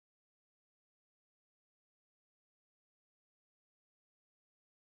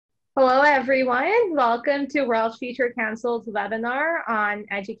Hello, everyone. Welcome to World Future Council's webinar on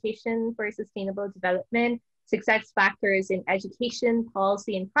Education for Sustainable Development, Success Factors in Education,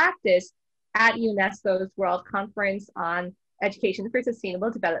 Policy and Practice at UNESCO's World Conference on Education for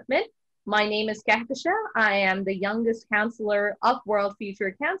Sustainable Development. My name is Kehkashan. I am the youngest councillor of World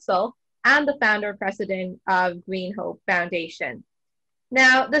Future Council and the founder-president of Green Hope Foundation.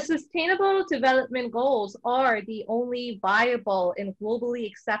 Now, the Sustainable Development Goals are the only viable and globally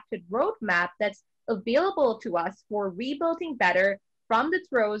accepted roadmap that's available to us for rebuilding better from the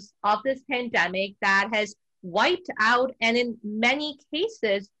throes of this pandemic that has wiped out and in many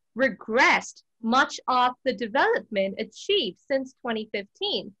cases regressed much of the development achieved since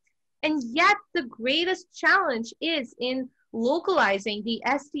 2015. And yet the greatest challenge is in localizing the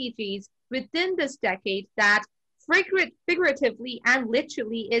SDGs within this decade that figuratively and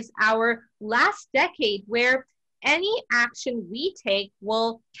literally is our last decade where any action we take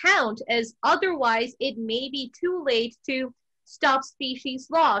will count, as otherwise it may be too late to stop species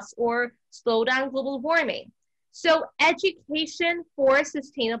loss or slow down global warming. So education for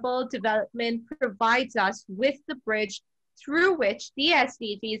sustainable development provides us with the bridge through which the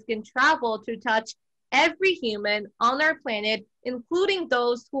SDGs can travel to touch every human on our planet, including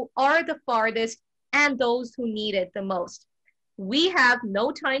those who are the farthest and those who need it the most. We have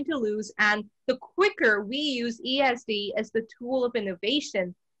no time to lose, and the quicker we use ESD as the tool of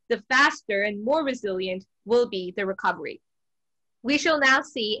innovation, the faster and more resilient will be the recovery. We shall now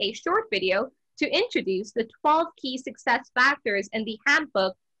see a short video to introduce the 12 key success factors in the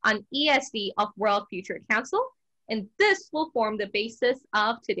handbook on ESD of World Future Council, and this will form the basis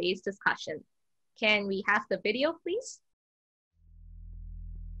of today's discussion. Can we have the video, please?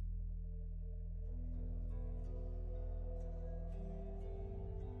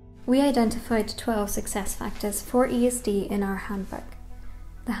 We identified 12 success factors for ESD in our handbook.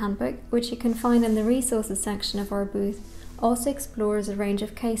 The handbook, which you can find in the resources section of our booth, also explores a range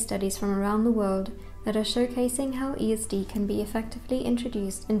of case studies from around the world that are showcasing how ESD can be effectively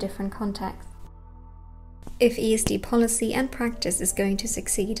introduced in different contexts. If ESD policy and practice is going to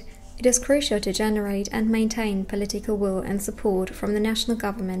succeed, it is crucial to generate and maintain political will and support from the national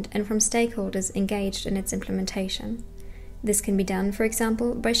government and from stakeholders engaged in its implementation. This can be done, for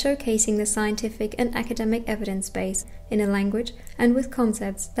example, by showcasing the scientific and academic evidence base in a language and with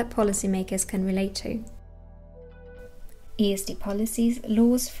concepts that policymakers can relate to. ESD policies,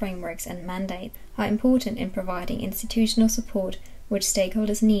 laws, frameworks and mandates are important in providing institutional support which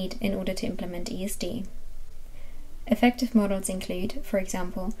stakeholders need in order to implement ESD. Effective models include, for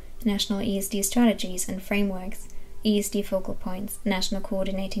example, national ESD strategies and frameworks, ESD focal points, national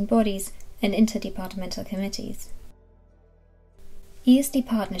coordinating bodies and interdepartmental committees. ESD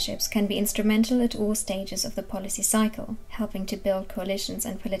partnerships can be instrumental at all stages of the policy cycle, helping to build coalitions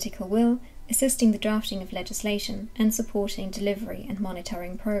and political will, assisting the drafting of legislation, and supporting delivery and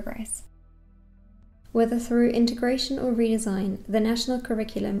monitoring progress. Whether through integration or redesign, the national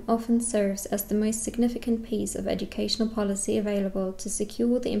curriculum often serves as the most significant piece of educational policy available to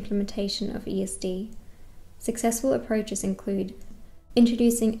secure the implementation of ESD. Successful approaches include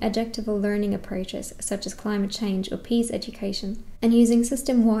introducing adjectival learning approaches such as climate change or peace education, and using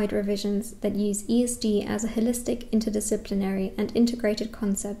system-wide revisions that use ESD as a holistic, interdisciplinary and integrated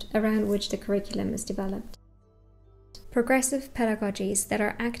concept around which the curriculum is developed. Progressive pedagogies that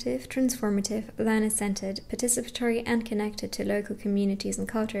are active, transformative, learner-centered, participatory and connected to local communities and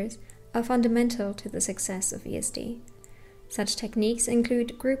cultures are fundamental to the success of ESD. Such techniques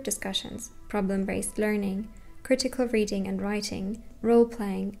include group discussions, problem-based learning, critical reading and writing,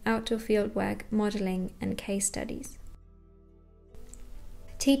 role-playing, outdoor fieldwork, modeling, and case studies.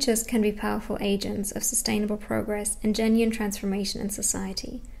 Teachers can be powerful agents of sustainable progress and genuine transformation in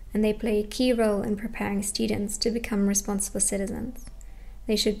society, and they play a key role in preparing students to become responsible citizens.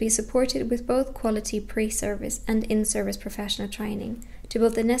 They should be supported with both quality pre-service and in-service professional training to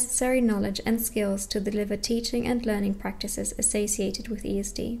build the necessary knowledge and skills to deliver teaching and learning practices associated with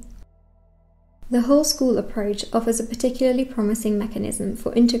ESD. The whole school approach offers a particularly promising mechanism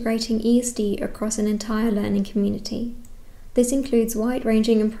for integrating ESD across an entire learning community. This includes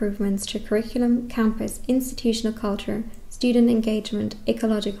wide-ranging improvements to curriculum, campus, institutional culture, student engagement,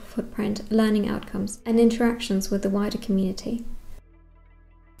 ecological footprint, learning outcomes, and interactions with the wider community.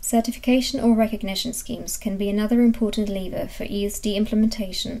 Certification or recognition schemes can be another important lever for ESD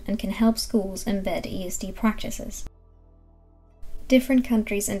implementation and can help schools embed ESD practices. Different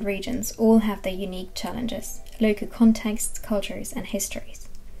countries and regions all have their unique challenges, local contexts, cultures, and histories.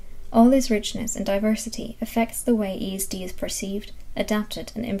 All this richness and diversity affects the way ESD is perceived,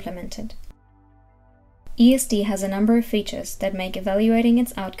 adapted, and implemented. ESD has a number of features that make evaluating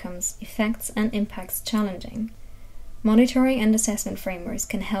its outcomes, effects, and impacts challenging. Monitoring and assessment frameworks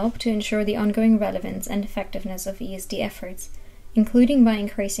can help to ensure the ongoing relevance and effectiveness of ESD efforts, including by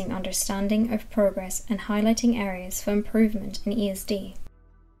increasing understanding of progress and highlighting areas for improvement in ESD.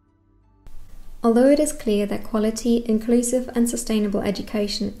 Although it is clear that quality, inclusive, and sustainable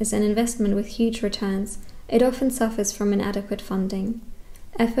education is an investment with huge returns, it often suffers from inadequate funding.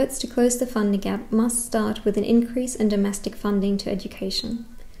 Efforts to close the funding gap must start with an increase in domestic funding to education.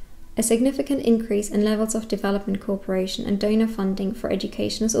 A significant increase in levels of development cooperation and donor funding for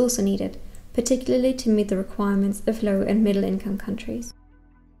education is also needed, particularly to meet the requirements of low and middle income countries.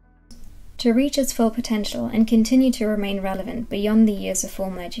 To reach its full potential and continue to remain relevant beyond the years of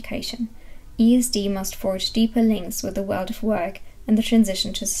formal education, ESD must forge deeper links with the world of work and the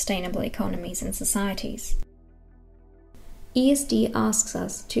transition to sustainable economies and societies. ESD asks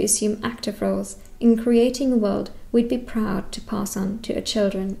us to assume active roles in creating a world we'd be proud to pass on to our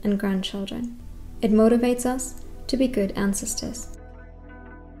children and grandchildren. It motivates us to be good ancestors.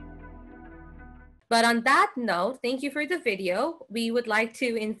 But on that note, thank you for the video. We would like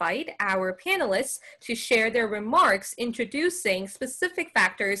to invite our panelists to share their remarks introducing specific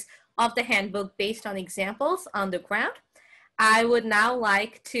factors of the handbook based on examples on the ground. I would now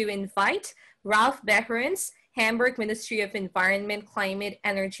like to invite Ralf Behrens, Hamburg Ministry of Environment, Climate,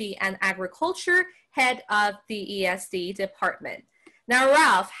 Energy, and Agriculture, head of the ESD department. Now,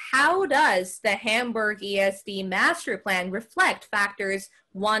 Ralf, how does the Hamburg ESD master plan reflect factors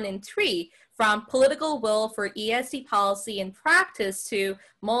 1 and 3, from political will for ESD policy and practice to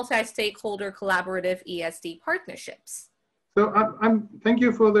multi-stakeholder collaborative ESD partnerships? So thank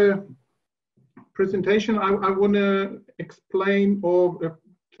you for the presentation. I want to explain or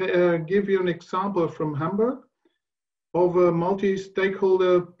give you an example from Hamburg of a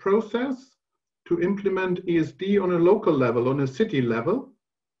multi-stakeholder process to implement ESD on a local level, on a city level.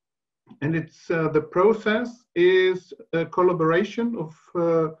 And it's the process is a collaboration of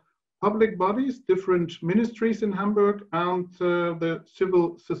public bodies, different ministries in Hamburg, and the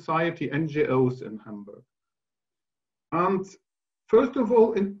civil society NGOs in Hamburg. And first of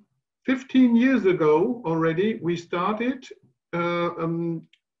all, 15 years ago already, we started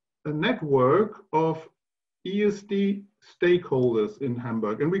a network of ESD stakeholders in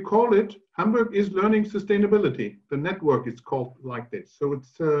Hamburg, and we call it Hamburg is Learning Sustainability. The network is called like this. So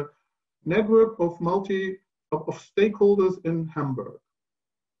it's a network of stakeholders in Hamburg.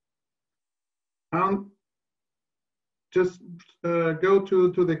 And just go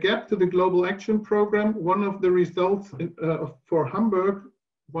to the GAP, to the Global Action Program. One of the results for Hamburg,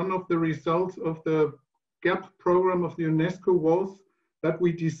 one of the results of the GAP program of the UNESCO was that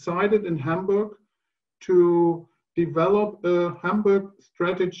we decided in Hamburg to develop a Hamburg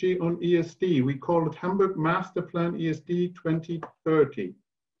strategy on ESD. We call it Hamburg Master Plan ESD 2030.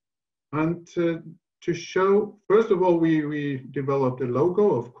 And to show, first of all, we developed a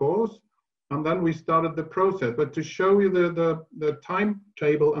logo, of course, and then we started the process. But to show you the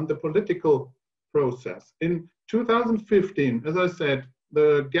timetable and the political process. In 2015, as I said,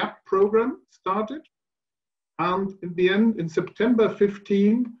 the GAP program started. And in the end, in September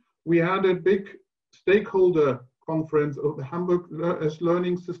 15, we had a big stakeholder conference of the Hamburg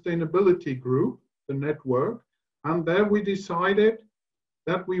Learning Sustainability Group, the network. And there we decided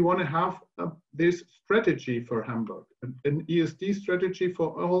that we want to have this strategy for Hamburg, an ESD strategy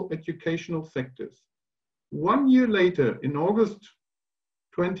for all educational sectors. 1 year later, in August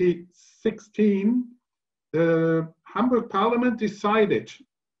 2016, the Hamburg Parliament decided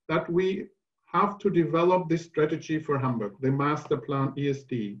that we have to develop this strategy for Hamburg, the Master Plan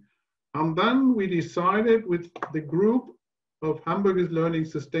ESD. And then we decided with the group of Hamburg is Learning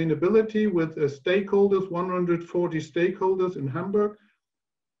Sustainability with stakeholders, 140 stakeholders in Hamburg.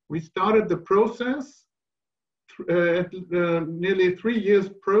 We started the process, nearly 3 years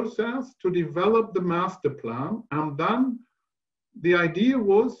process to develop the master plan. And then the idea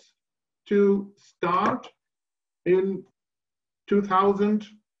was to start in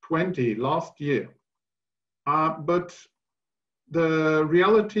 2020, last year. But the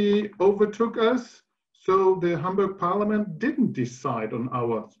reality overtook us. So the Hamburg Parliament didn't decide on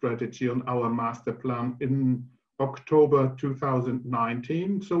our strategy, on our master plan in October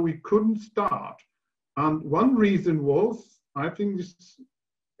 2019. So we couldn't start. And one reason was, I think this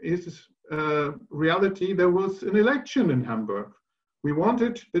is reality, there was an election in Hamburg. We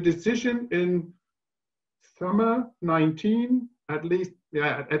wanted the decision in summer 19, at least,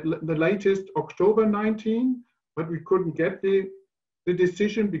 yeah, at the latest October 19, but we couldn't get the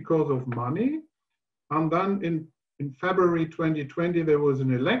decision because of money. And then in February 2020, there was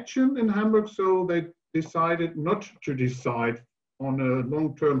an election in Hamburg, so they decided not to decide on a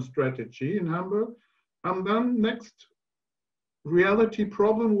long-term strategy in Hamburg. And then next reality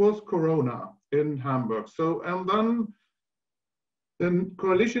problem was Corona in Hamburg. So, and then the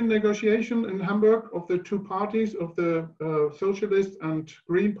coalition negotiation in Hamburg of the two parties, of the Socialist and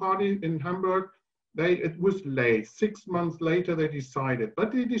Green Party in Hamburg, it was late. 6 months later they decided,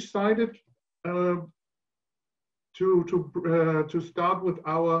 but they decided to start with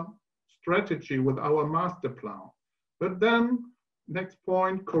our strategy, with our master plan. But then, next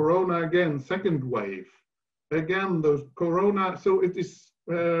point, Corona again, second wave. Again, those Corona, so it is,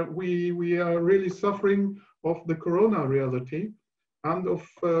 we are really suffering of the Corona reality, and of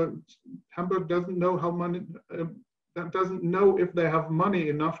Hamburg doesn't know how money, doesn't know if they have money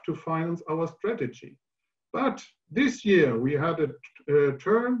enough to finance our strategy. But this year we had a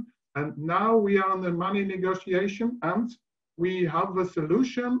turn, and now we are in the money negotiation, and we have a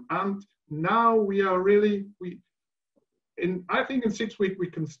solution, and now we are really, I think in 6 weeks we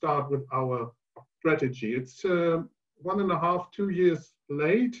can start with our strategy. It's 1.5, 2 years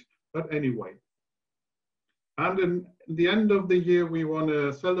late, but anyway. And in the end of the year, we want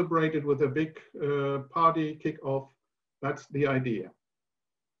to celebrate it with a big party kickoff. That's the idea.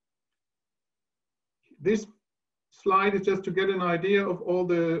 This slide is just to get an idea of all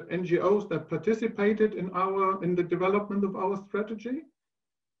the NGOs that participated in the development of our strategy.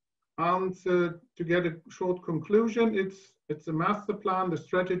 And to get a short conclusion, it's a master plan. The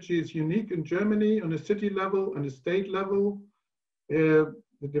strategy is unique in Germany on a city level and a state level. The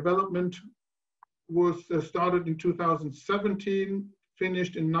development was started in 2017,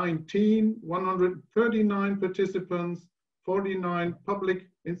 finished in 19, 139 participants, 49 public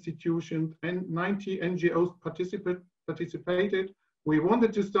institutions, and 90 NGOs participated. We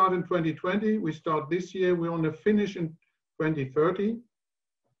wanted to start in 2020. We start this year. We want to finish in 2030.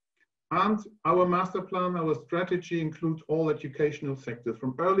 And our master plan, our strategy includes all educational sectors,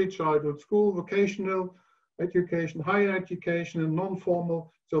 from early childhood, school, vocational education, higher education, and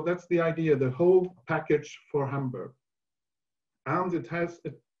non-formal. So that's the idea, the whole package for Hamburg. And it has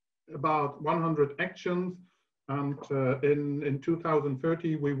about 100 actions. And in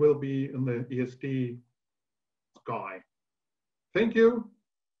 2030, we will be in the ESD sky. Thank you.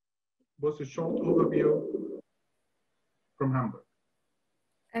 It was a short overview from Hamburg.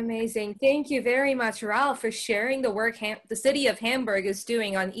 Amazing. Thank you very much, Ralf, for sharing the work the city of Hamburg is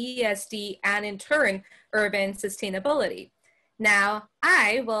doing on ESD and in turn, urban sustainability. Now,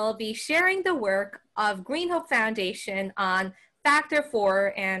 I will be sharing the work of Green Hope Foundation on Factor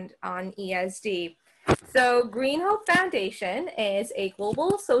 4 and on ESD. So Green Hope Foundation is a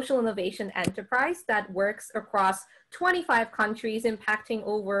global social innovation enterprise that works across 25 countries, impacting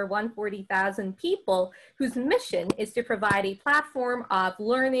over 140,000 people, whose mission is to provide a platform of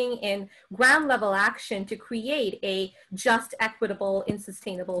learning and ground level action to create a just, equitable, and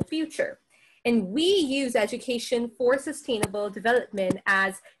sustainable future. And we use education for sustainable development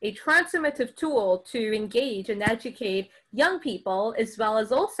as a transformative tool to engage and educate young people, as well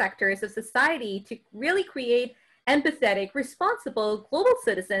as all sectors of society, to really create empathetic, responsible global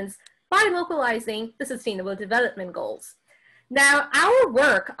citizens by localizing the Sustainable Development Goals. Now, our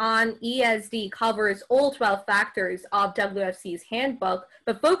work on ESD covers all 12 factors of WFC's handbook,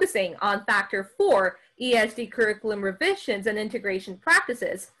 but focusing on Factor 4, ESD curriculum revisions and integration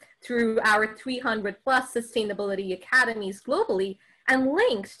practices, through our 300+ sustainability academies globally, and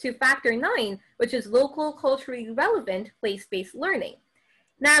linked to Factor 9, which is local, culturally relevant, place-based learning.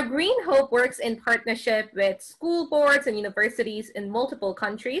 Now, Green Hope works in partnership with school boards and universities in multiple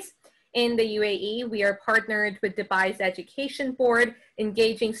countries. In the UAE, we are partnered with Dubai's Education Board,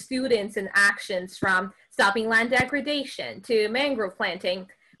 engaging students in actions from stopping land degradation to mangrove planting,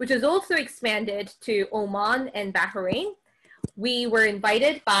 which is also expanded to Oman and Bahrain. We were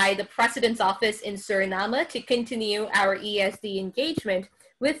invited by the President's Office in Suriname to continue our ESD engagement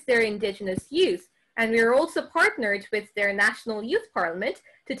with their indigenous youth. And we are also partnered with their National Youth Parliament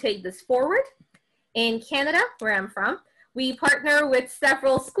to take this forward. In Canada, where I'm from, we partner with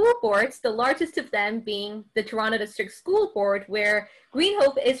several school boards, the largest of them being the Toronto District School Board, where Green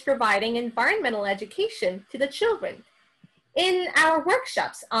Hope is providing environmental education to the children. In our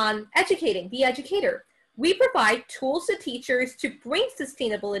workshops on educating the educator, we provide tools to teachers to bring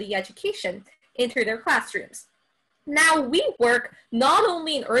sustainability education into their classrooms. Now, we work not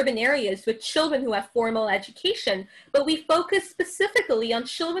only in urban areas with children who have formal education, but we focus specifically on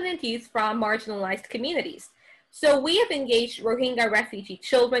children and youth from marginalized communities. So we have engaged Rohingya refugee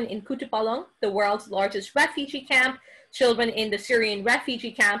children in Kutupalong, the world's largest refugee camp, children in the Syrian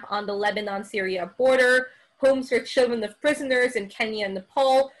refugee camp on the Lebanon-Syria border, homes for children of prisoners in Kenya and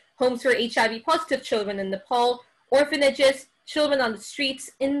Nepal, homes for HIV positive children in Nepal, orphanages, children on the streets,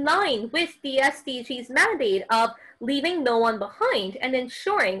 in line with the SDGs mandate of leaving no one behind and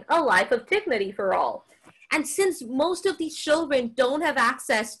ensuring a life of dignity for all. And since most of these children don't have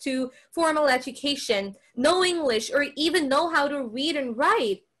access to formal education, know English, or even know how to read and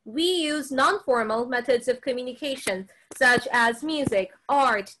write, we use non-formal methods of communication, such as music,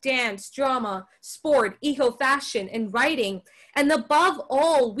 art, dance, drama, sport, eco-fashion, and writing. And above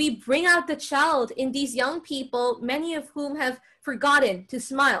all, we bring out the child in these young people, many of whom have forgotten to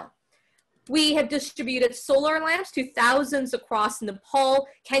smile. We have distributed solar lamps to thousands across Nepal,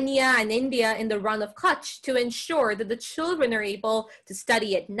 Kenya, and India in the run of Kutch to ensure that the children are able to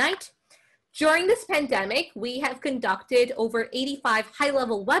study at night. During this pandemic, we have conducted over 85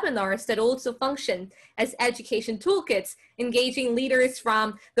 high-level webinars that also function as education toolkits, engaging leaders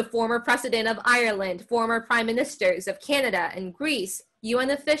from the former President of Ireland, former Prime Ministers of Canada and Greece,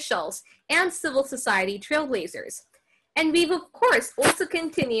 UN officials, and civil society trailblazers. And we've, of course, also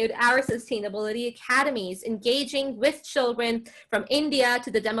continued our sustainability academies, engaging with children from India to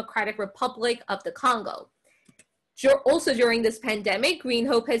the Democratic Republic of the Congo. Also during this pandemic, Green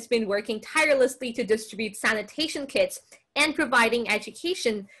Hope has been working tirelessly to distribute sanitation kits and providing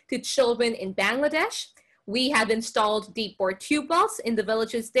education to children in Bangladesh. We have installed deep bore tube wells in the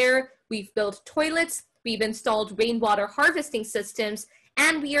villages there. We've built toilets. We've installed rainwater harvesting systems.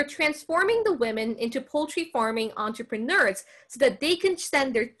 And we are transforming the women into poultry farming entrepreneurs so that they can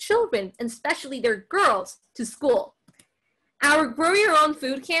send their children, and especially their girls, to school. Our Grow Your Own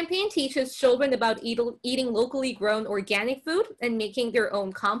Food campaign teaches children about eating locally grown organic food and making their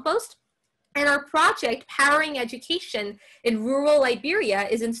own compost. And our project, Powering Education in Rural Liberia,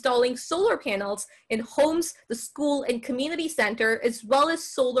 is installing solar panels in homes, the school, and community center, as well as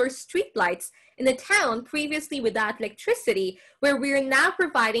solar streetlights in a town previously without electricity, where we are now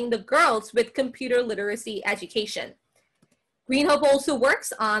providing the girls with computer literacy education. Green Hope also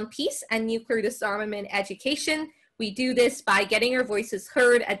works on peace and nuclear disarmament education. We do this by getting our voices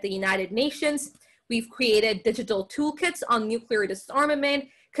heard at the United Nations. We've created digital toolkits on nuclear disarmament,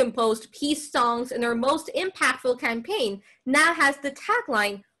 composed peace songs, and our most impactful campaign now has the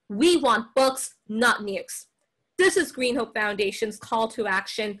tagline, "We want books, not nukes." This is Green Hope Foundation's call to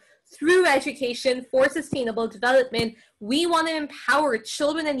action. Through education for sustainable development, we want to empower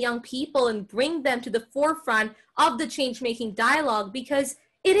children and young people and bring them to the forefront of the change-making dialogue, because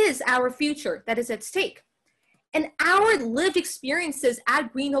it is our future that is at stake. And our lived experiences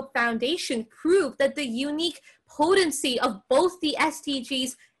at Green Hope Foundation prove that the unique potency of both the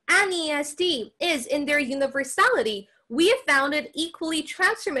SDGs and ESD is in their universality. We have found it equally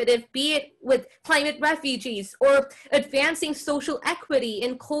transformative, be it with climate refugees or advancing social equity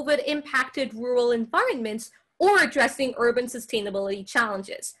in COVID-impacted rural environments or addressing urban sustainability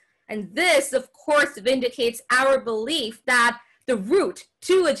challenges. And this, of course, vindicates our belief that the route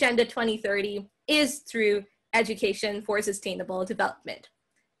to Agenda 2030 is through education for sustainable development.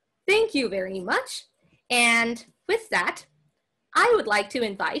 Thank you very much. And with that, I would like to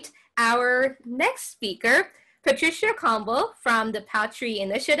invite our next speaker, Patricia Kombo from the PaTree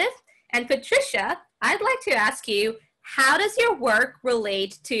initiative. And Patricia, I'd like to ask you, how does your work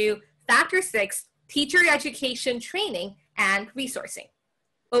relate to Factor 6, teacher education training and resourcing?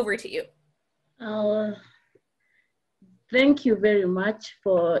 Over to you. Thank you very much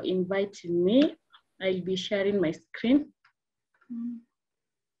for inviting me. I'll be sharing my screen.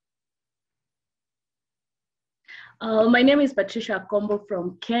 My name is Patricia Kombo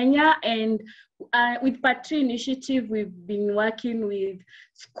from Kenya, and with PaTree initiative, we've been working with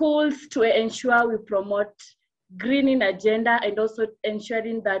schools to ensure we promote greening agenda and also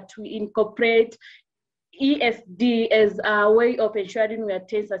ensuring that we incorporate ESD as a way of ensuring we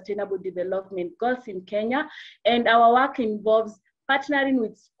attain sustainable development goals in Kenya. And our work involves partnering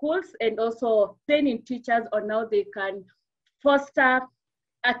with schools and also training teachers on how they can foster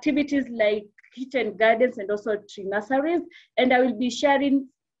activities like kitchen gardens and also tree nurseries. And I will be sharing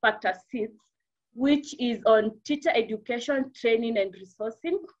Factor 6, which is on teacher education, training, and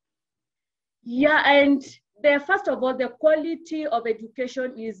resourcing. Yeah, and first of all, the quality of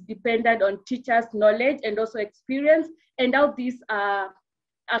education is dependent on teachers' knowledge and also experience and how these are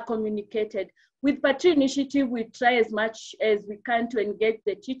communicated. With PaTree initiative, we try as much as we can to engage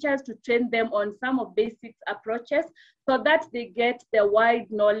the teachers to train them on some of basic approaches so that they get the wide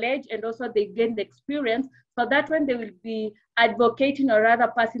knowledge and also they gain the experience so that when they will be advocating or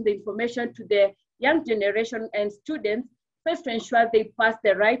rather passing the information to the young generation and students, first to ensure they pass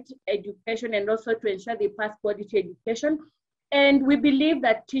the right education and also to ensure they pass quality education. And we believe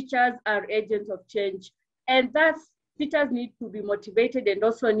that teachers are agents of change. And that's teachers need to be motivated and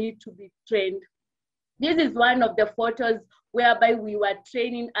also need to be trained. This is one of the photos whereby we were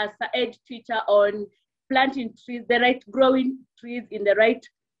training as a head teacher on planting trees, the right growing trees in the right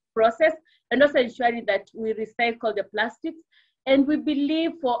process, and also ensuring that we recycle the plastics. And we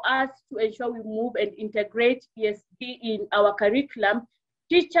believe for us to ensure we move and integrate ESD in our curriculum,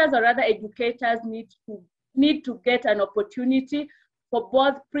 teachers or other educators need to get an opportunity for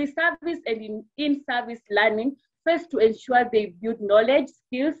both pre-service and in-service learning, first to ensure they build knowledge,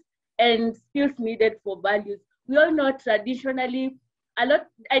 skills, and skills needed for values. We all know traditionally, a lot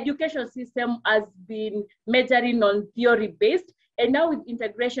education system has been measuring on theory-based, and now with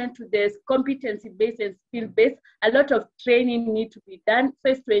integration to this competency-based and skill-based, a lot of training needs to be done,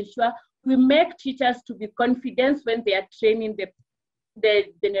 first to ensure we make teachers to be confident when they are training the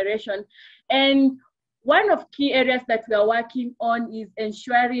generation. And one of key areas that we are working on is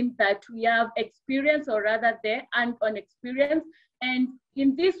ensuring that we have experience, or rather the hands-on experience. And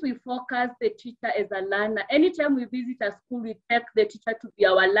in this, we focus the teacher as a learner. Anytime we visit a school, we take the teacher to be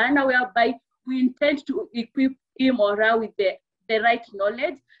our learner, whereby we intend to equip him or her with the right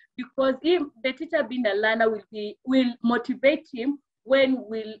knowledge, because the teacher being a learner will motivate him when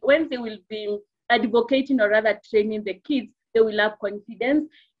they will be advocating or rather training the kids, they will have confidence.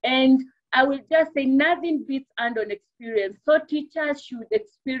 And I will just say nothing beats hands-on experience. So teachers should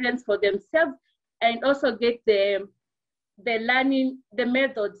experience for themselves and also get the learning, the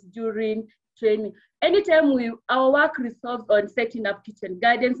methods during training. Anytime our work resolves on setting up kitchen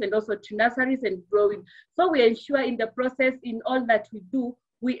gardens and also to nurseries and growing. So we ensure in the process, in all that we do,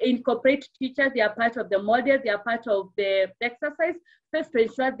 we incorporate teachers, they are part of the model, they are part of the exercise, first to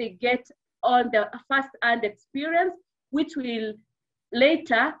ensure they get on the first-hand experience, which will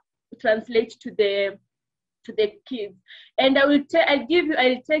later translate to the kids. And I'll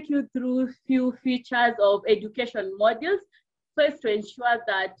take you through few features of education modules, first to ensure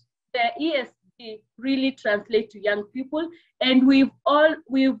that the ESD really translate to young people. And we've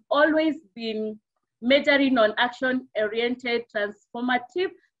always been measuring on action-oriented,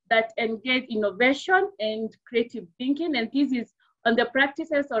 transformative, that engage innovation and creative thinking. And this is on the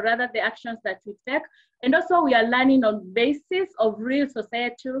practices, or rather the actions that we take. And also we are learning on basis of real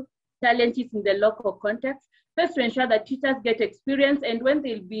societal challenges in the local context, first to ensure that teachers get experience, and when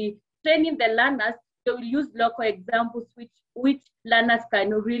they'll be training the learners, they will use local examples which learners can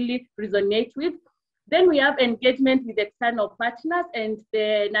really resonate with. Then we have engagement with external partners and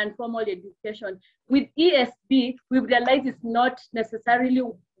the non-formal education. With ESD, we've realized it's not necessarily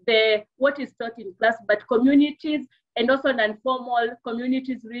what is taught in class, but communities and also non-formal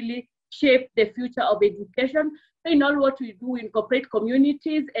communities really shape the future of education. So in all what we do, we incorporate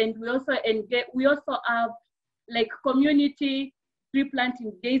communities, and we also have like community tree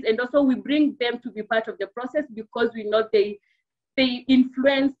planting days, and also we bring them to be part of the process because we know they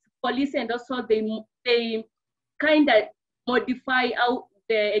influence policy, and also they kind of modify how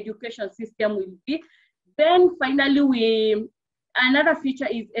the education system will be. Then finally, another feature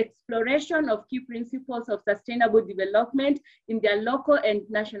is exploration of key principles of sustainable development in their local and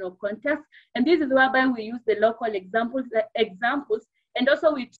national context. And this is whereby we use the local examples, and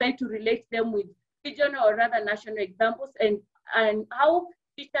also we try to relate them with regional or rather national examples and how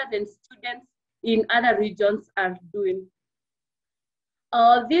teachers and students in other regions are doing.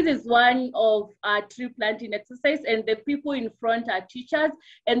 This is one of our tree planting exercise, and the people in front are teachers.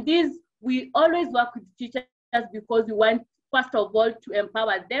 And we always work with teachers because we want, first of all, to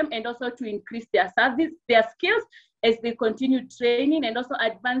empower them and also to increase their skills as they continue training, and also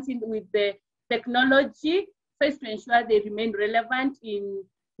advancing with the technology, first to ensure they remain relevant in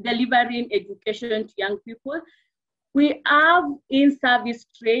delivering education to young people. We have in-service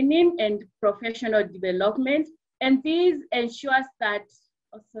training and professional development, and this ensures that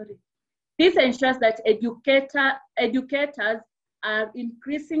educators are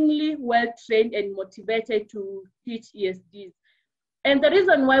increasingly well-trained and motivated to teach ESDs. And the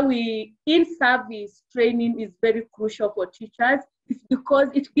reason why in-service training is very crucial for teachers is because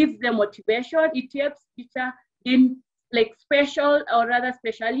it gives them motivation, it helps teachers in like special or rather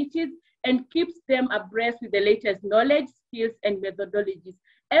specialties, and keeps them abreast with the latest knowledge, skills, and methodologies.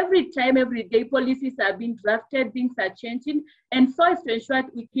 Every day, policies are being drafted, things are changing, and so it's to ensure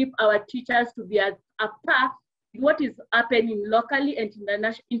that we keep our teachers to be at par with what is happening locally and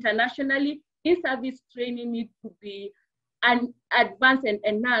internationally. In-service training needs to be advanced and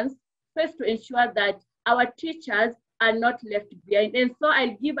enhanced, first to ensure that our teachers are not left behind. And so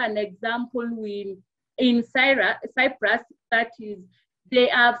I'll give an example in Cyprus, that is, they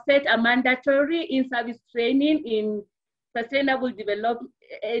have set a mandatory in-service training in sustainable development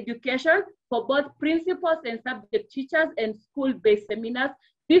education for both principals and subject teachers and school-based seminars.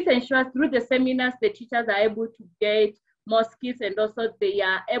 This ensures through the seminars, the teachers are able to get more skills, and also they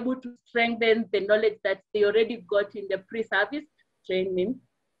are able to strengthen the knowledge that they already got in the pre-service training.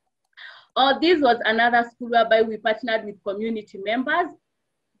 This was another school whereby we partnered with community members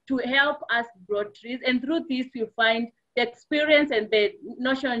to help us grow trees. And through this, we find the experience and the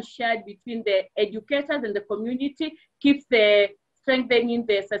notion shared between the educators and the community keeps the strengthening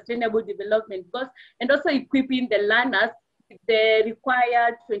the sustainable development goals, and also equipping the learners with the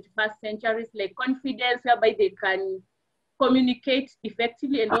required 21st centuries like confidence, whereby they can communicate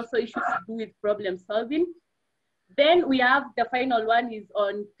effectively, and also issues to do with problem solving. Then we have the final one is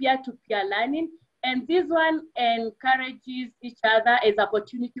on peer-to-peer learning. And this one encourages each other as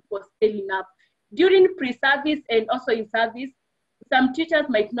opportunity for scaling up. During pre-service and also in service, some teachers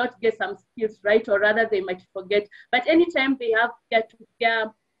might not get some skills right, or rather they might forget. But anytime they have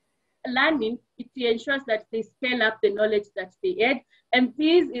peer-to-peer learning, it ensures that they scale up the knowledge that they add. And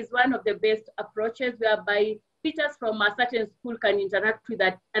this is one of the best approaches whereby teachers from a certain school can interact with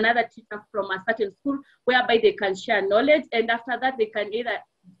another teacher from a certain school, whereby they can share knowledge. And after that, they can either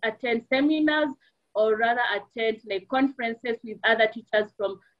attend seminars or rather attend like conferences with other teachers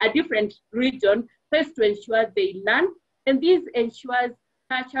from a different region, first to ensure they learn. And this ensures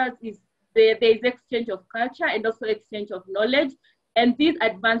cultures there is exchange of culture and also exchange of knowledge. And this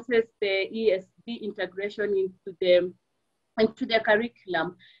advances the ESD integration into the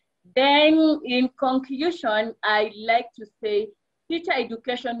curriculum. Then in conclusion, I like to say teacher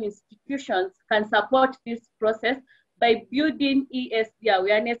education institutions can support this process by building ESD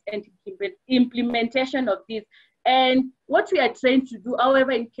awareness and implementation of this. And what we are trying to do,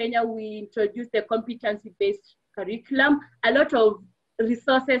 however, in Kenya, we introduced the competency-based curriculum. A lot of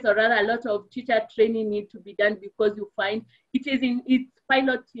resources, or rather a lot of teacher training need to be done, because you find it is in its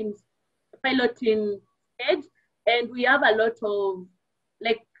piloting stage, and we have a lot of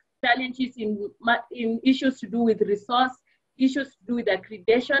like challenges in issues to do with resource, issues to do with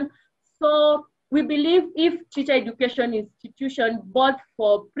accreditation. So we believe if teacher education institutions, both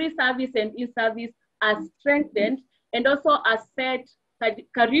for pre-service and in-service, are strengthened, and also a set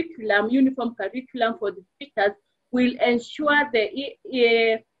curriculum, uniform curriculum for the teachers, will ensure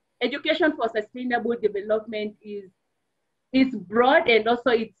the education for sustainable development is broad, and also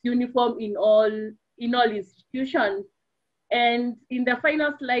it's uniform in all institutions. And in the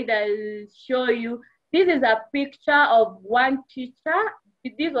final slide, I'll show you, this is a picture of one teacher.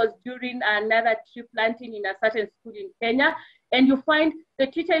 This was during another tree planting in a certain school in Kenya. And you find the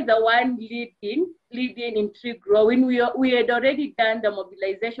teacher is the one leading in tree growing. We had already done the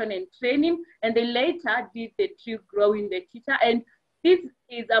mobilization and training, and they later did the tree growing, the teacher. And this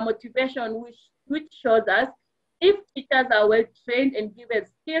is a motivation which shows us if teachers are well trained and given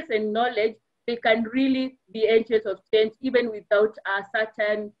skills and knowledge, they can really be agents of change, even without a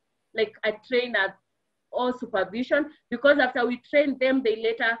certain, like a trainer or supervision, because after we trained them, they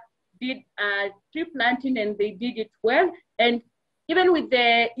later did tree planting and they did it well. And even with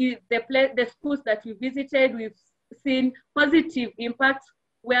the schools that we visited, we've seen positive impacts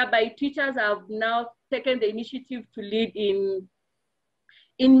whereby teachers have now taken the initiative to lead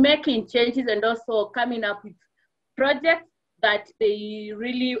in making changes and also coming up with projects that they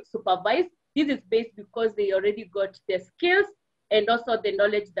really supervise. This is based because they already got the skills and also the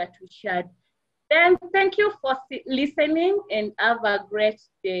knowledge that we shared. Then thank you for listening and have a great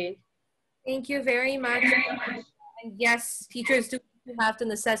day. Thank you very much. And yes, teachers do have the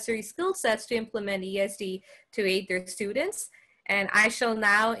necessary skill sets to implement ESD to aid their students. And I shall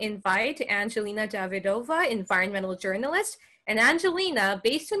now invite Angelina Davidova, environmental journalist. And Angelina,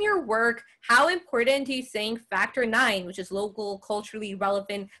 based on your work, how important do you think Factor 9, which is local, culturally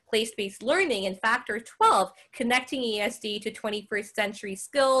relevant, place-based learning, and Factor 12, connecting ESD to 21st century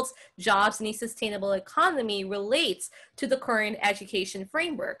skills, jobs, and a sustainable economy relates to the current education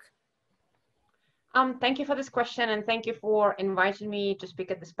framework? Thank you for this question, and thank you for inviting me to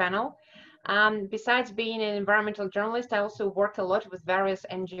speak at this panel. Besides being an environmental journalist, I also work a lot with various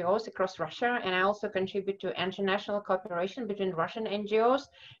NGOs across Russia, and I also contribute to international cooperation between Russian NGOs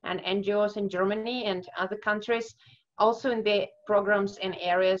and NGOs in Germany and other countries, also in the programs and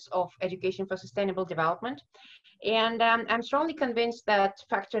areas of education for sustainable development. And I'm strongly convinced that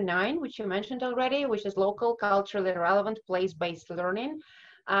Factor 9, which you mentioned already, which is local, culturally relevant, place-based learning,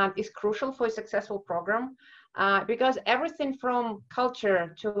 is crucial for a successful program. Because everything from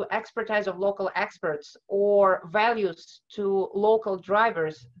culture to expertise of local experts or values to local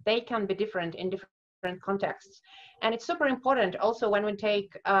drivers, they can be different in different different contexts. And it's super important also when we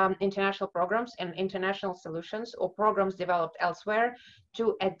take international programs and international solutions or programs developed elsewhere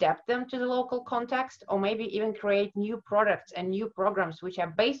to adapt them to the local context, or maybe even create new products and new programs which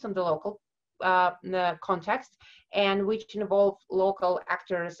are based on the local context and which involve local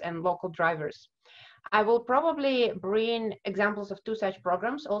actors and local drivers. I will probably bring examples of 2 such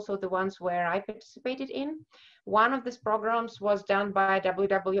programs, also the ones where I participated in. One of these programs was done by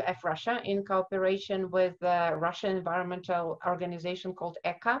WWF Russia in cooperation with the Russian environmental organization called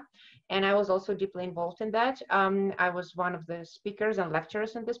ECHA, and I was also deeply involved in that. I was one of the speakers and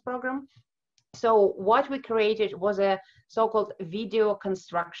lecturers in this program. So what we created was a so-called video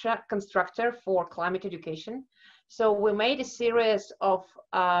constructor for climate education. So we made a series of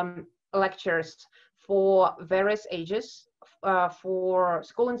lectures for various ages, for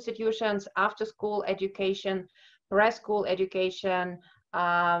school institutions, after school education, preschool education,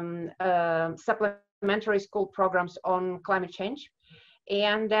 supplementary school programs on climate change.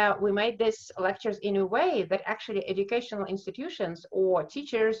 And we made these lectures in a way that actually educational institutions or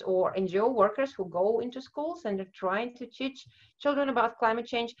teachers or NGO workers who go into schools and are trying to teach children about climate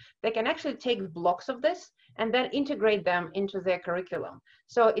change, they can actually take blocks of this and then integrate them into their curriculum.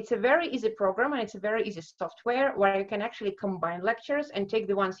 So it's a very easy program, and it's a very easy software where you can actually combine lectures and take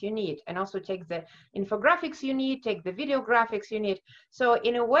the ones you need, and also take the infographics you need, take the video graphics you need. So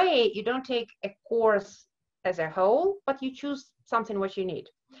in a way, you don't take a course as a whole, but you choose something what you need.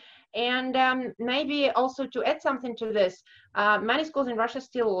 And maybe also to add something to this, many schools in Russia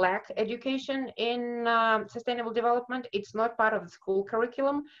still lack education in sustainable development. It's not part of the school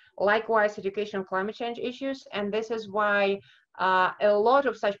curriculum. Likewise, education on climate change issues. And this is why a lot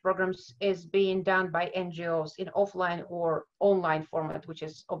of such programs is being done by NGOs in offline or online format, which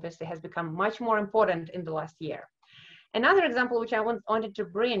is obviously has become much more important in the last year. Another example which I wanted to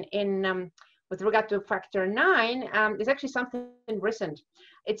bring in with regard to Factor 9 is actually something recent.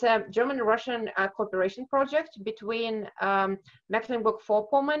 It's a German-Russian cooperation project between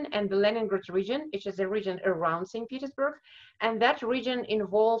Mecklenburg-Vorpommern and the Leningrad region, which is a region around St. Petersburg. And that region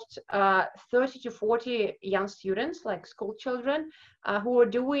involved 30 to 40 young students, like school children, who were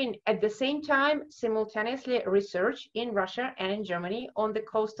doing at the same time, simultaneously, research in Russia and in Germany on the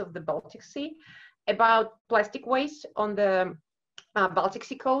coast of the Baltic Sea about plastic waste on the Baltic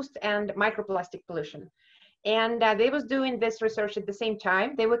Sea coast and microplastic pollution. And they was doing this research at the same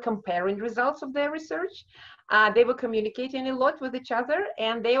time. They were comparing results of their research. They were communicating a lot with each other,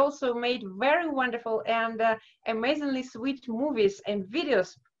 and they also made very wonderful and amazingly sweet movies and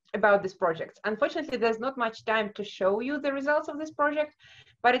videos about this project. Unfortunately, there's not much time to show you the results of this project,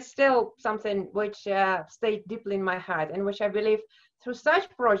 but it's still something which stayed deeply in my heart, and which I believe through such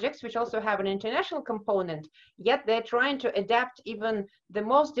projects, which also have an international component, yet they're trying to adapt even the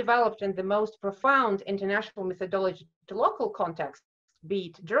most developed and the most profound international methodology to local context, be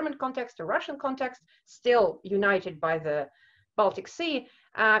it German context or Russian context, still united by the Baltic Sea.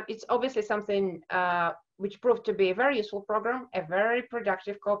 It's obviously something which proved to be a very useful program, a very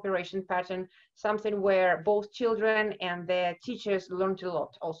productive cooperation pattern, something where both children and their teachers learned a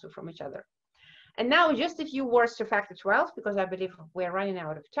lot also from each other. And now just a few words to Factor 12, because I believe we're running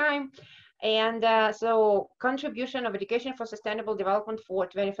out of time. And so contribution of education for sustainable development for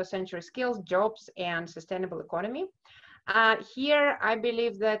 21st century skills, jobs, and sustainable economy. Here, I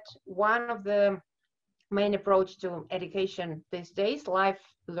believe that one of the main approach to education these days,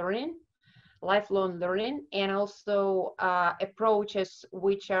 lifelong learning, and also approaches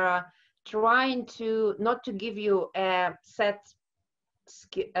which are trying to not to give you a set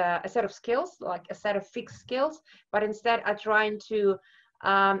of skills, like a set of fixed skills, but instead are trying to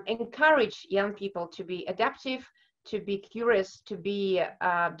encourage young people to be adaptive, to be curious, to be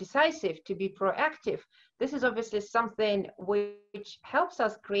decisive, to be proactive. This is obviously something which helps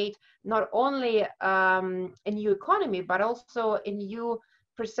us create not only a new economy, but also a new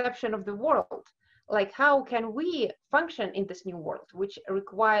perception of the world. Like, how can we function in this new world, which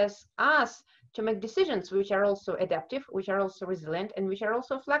requires us to make decisions which are also adaptive, which are also resilient, and which are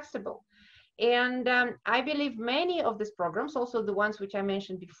also flexible. And I believe many of these programs, also the ones which I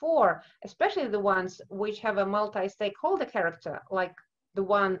mentioned before, especially the ones which have a multi-stakeholder character, like the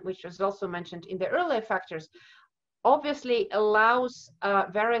one which was also mentioned in the earlier factors, obviously allows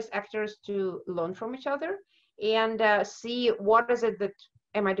various actors to learn from each other and see what is it that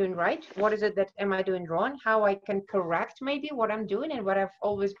am I doing right? What is it that am I doing wrong? How I can correct maybe what I'm doing and what I've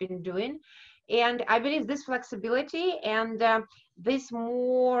always been doing. And I believe this flexibility and this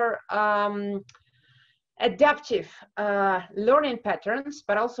more adaptive learning patterns,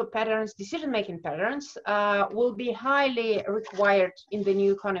 but also patterns, decision-making patterns, will be highly required in the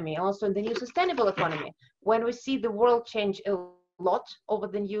new economy, also in the new sustainable economy, when we see the world change a lot over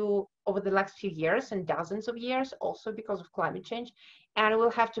the last few years and dozens of years, also because of climate change. And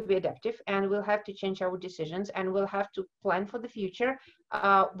we'll have to be adaptive, and we'll have to change our decisions, and we'll have to plan for the future,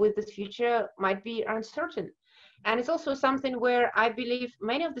 with the future might be uncertain. And it's also something where I believe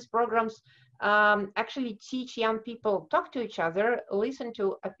many of these programs actually teach young people, talk to each other, listen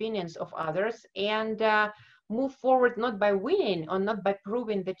to opinions of others, and move forward not by winning or not by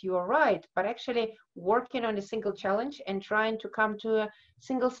proving that you are right, but actually working on a single challenge and trying to come to a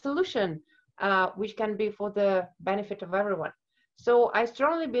single solution, which can be for the benefit of everyone. So I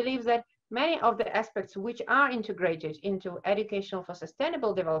strongly believe that many of the aspects which are integrated into educational for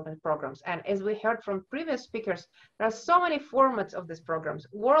sustainable development programs, and as we heard from previous speakers, there are so many formats of these programs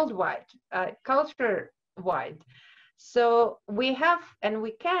worldwide, culture-wide. So we have and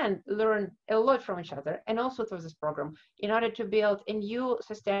we can learn a lot from each other, and also through this program, in order to build a new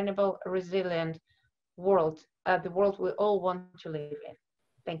sustainable, resilient world, the world we all want to live in.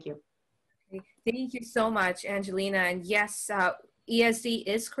 Thank you. Thank you so much, Angelina. And yes, ESD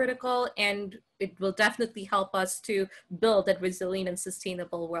is critical, and it will definitely help us to build that resilient and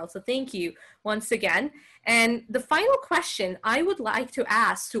sustainable world. So thank you once again. And the final question I would like to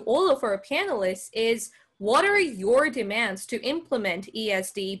ask to all of our panelists is, what are your demands to implement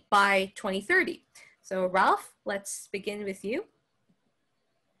ESD by 2030? So Ralf, let's begin with you.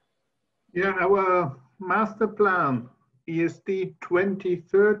 Yeah, our master plan, ESD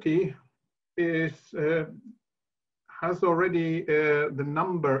 2030, is has already the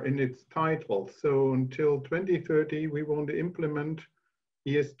number in its title. So until 2030, we want to implement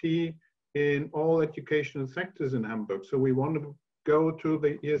ESD in all educational sectors in Hamburg. So we want to go to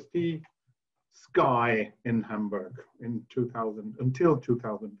the ESD sky in Hamburg in until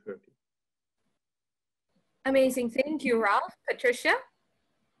 2030. Amazing, thank you, Ralf. Patricia?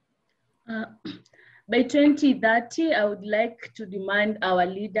 By 2030, I would like to demand our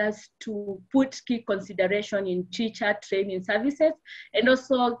leaders to put key consideration in teacher training services, and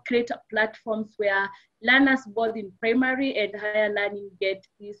also create platforms where learners both in primary and higher learning get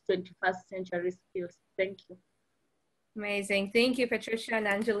these 21st century skills. Thank you. Amazing, thank you, Patricia. And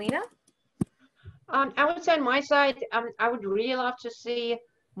Angelina? I would say on my side, I would really love to see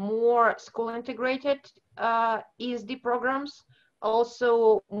more school integrated ESD programs,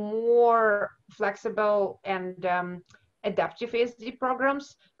 also more flexible and adaptive ESD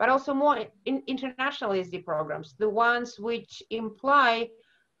programs, but also more international ESD programs, the ones which imply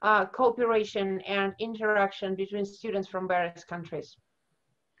cooperation and interaction between students from various countries.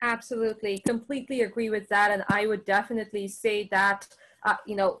 Absolutely, completely agree with that. And I would definitely say that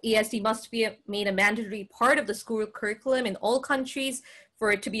you know, ESD must be made a mandatory part of the school curriculum in all countries.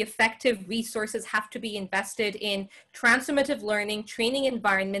 For it to be effective, resources have to be invested in transformative learning, training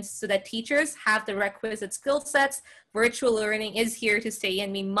environments, so that teachers have the requisite skill sets. Virtual learning is here to stay,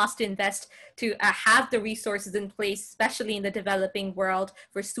 and we must invest to have the resources in place, especially in the developing world,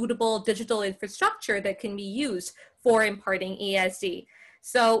 for suitable digital infrastructure that can be used for imparting ESD.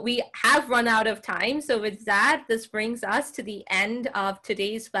 So we have run out of time. So with that, this brings us to the end of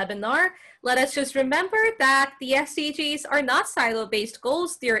today's webinar. Let us just remember that the SDGs are not silo-based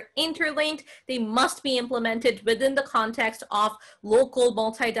goals. They're interlinked. They must be implemented within the context of local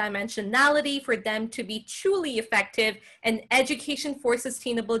multidimensionality for them to be truly effective. And education for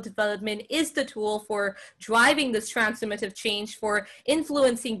sustainable development is the tool for driving this transformative change, for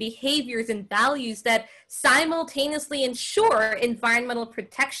influencing behaviors and values that simultaneously ensure environmental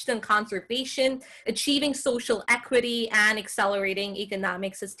protection and conservation, achieving social equity, and accelerating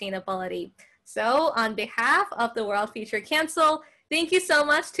economic sustainability. So on behalf of the World Future Council, thank you so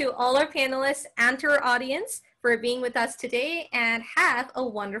much to all our panelists and to our audience for being with us today, and have a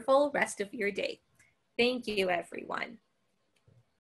wonderful rest of your day. Thank you, everyone.